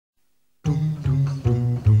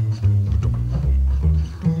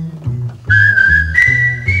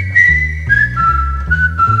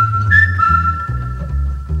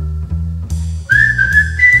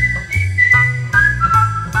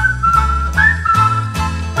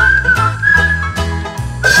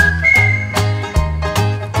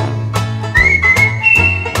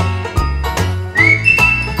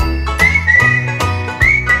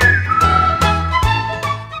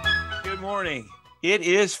It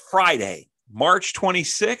is Friday, March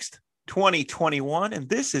 26th, 2021, and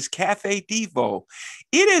this is Cafe Devo.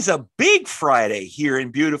 It is a big Friday here in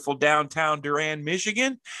beautiful downtown Durand,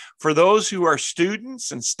 Michigan. For those who are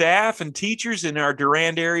students and staff and teachers in our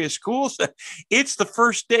Durand area schools, it's the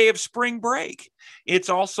first day of spring break. It's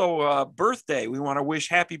also a birthday. We want to wish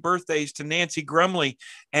happy birthdays to Nancy Grumley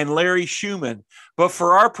and Larry Schumann. But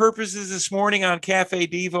for our purposes this morning on Cafe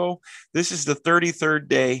Devo, this is the 33rd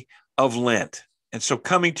day of Lent. And so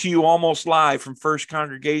coming to you almost live from First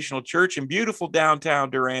Congregational Church in beautiful downtown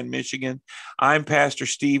Durand, Michigan, I'm Pastor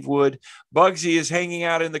Steve Wood. Bugsy is hanging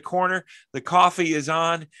out in the corner. The coffee is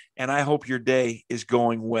on, and I hope your day is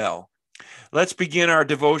going well. Let's begin our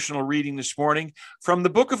devotional reading this morning from the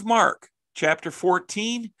book of Mark, chapter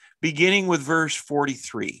 14, beginning with verse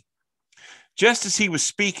 43. Just as he was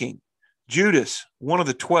speaking, Judas, one of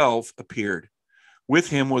the 12, appeared. With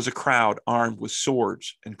him was a crowd armed with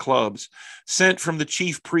swords and clubs, sent from the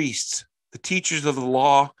chief priests, the teachers of the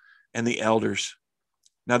law, and the elders.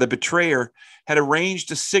 Now the betrayer had arranged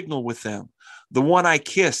a signal with them. The one I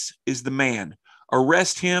kiss is the man.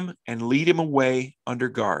 Arrest him and lead him away under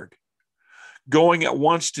guard. Going at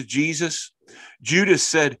once to Jesus, Judas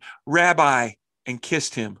said, "Rabbi," and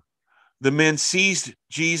kissed him. The men seized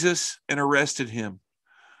Jesus and arrested him.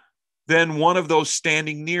 Then one of those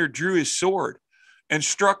standing near drew his sword and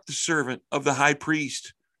struck the servant of the high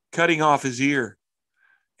priest, cutting off his ear.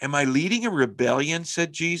 "Am I leading a rebellion,"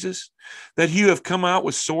 said Jesus, "that you have come out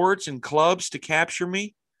with swords and clubs to capture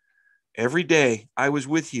me? Every day I was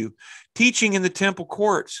with you, teaching in the temple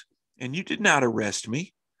courts, and you did not arrest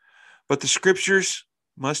me. But the scriptures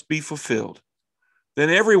must be fulfilled." Then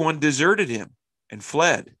everyone deserted him and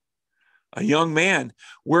fled. A young man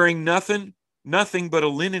wearing nothing but a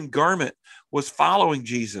linen garment was following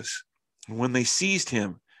Jesus. And when they seized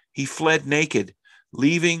him, he fled naked,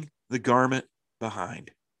 leaving the garment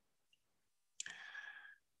behind.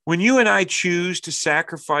 When you and I choose to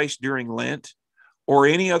sacrifice during Lent or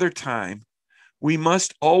any other time, we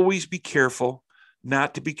must always be careful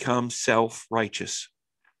not to become self-righteous.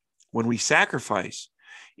 When we sacrifice,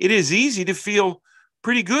 it is easy to feel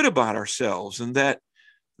pretty good about ourselves, and that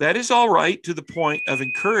is all right to the point of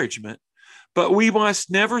encouragement. But we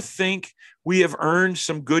must never think we have earned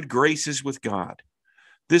some good graces with God.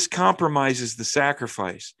 This compromises the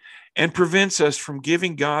sacrifice and prevents us from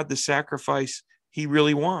giving God the sacrifice he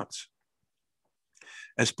really wants.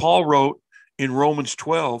 As Paul wrote in Romans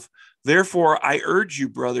 12, "Therefore I urge you,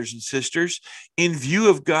 brothers and sisters, in view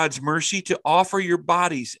of God's mercy, to offer your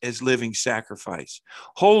bodies as living sacrifice,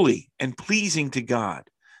 holy and pleasing to God.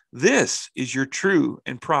 This is your true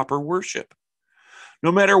and proper worship."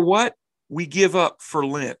 No matter what we give up for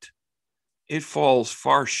Lent, it falls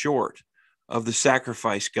far short of the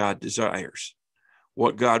sacrifice God desires.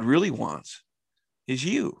 What God really wants is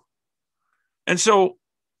you. And so,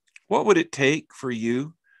 what would it take for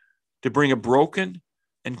you to bring a broken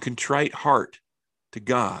and contrite heart to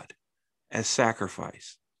God as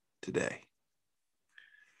sacrifice today?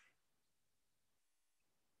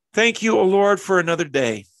 Thank you, O Lord, for another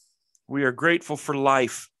day. We are grateful for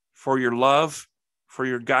life, for your love, for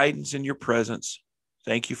your guidance and your presence.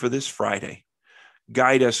 Thank you for this Friday.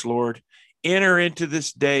 Guide us, Lord. Enter into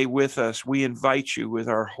this day with us. We invite you with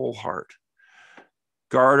our whole heart.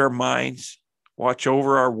 Guard our minds, watch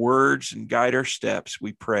over our words, and guide our steps,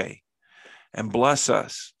 we pray. And bless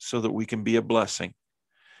us so that we can be a blessing.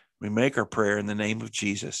 We make our prayer in the name of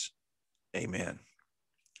Jesus. Amen.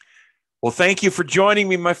 Well, thank you for joining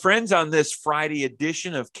me, my friends, on this Friday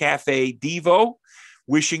edition of Cafe Devo.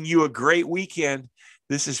 Wishing you a great weekend.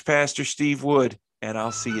 This is Pastor Steve Wood, and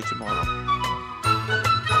I'll see you tomorrow.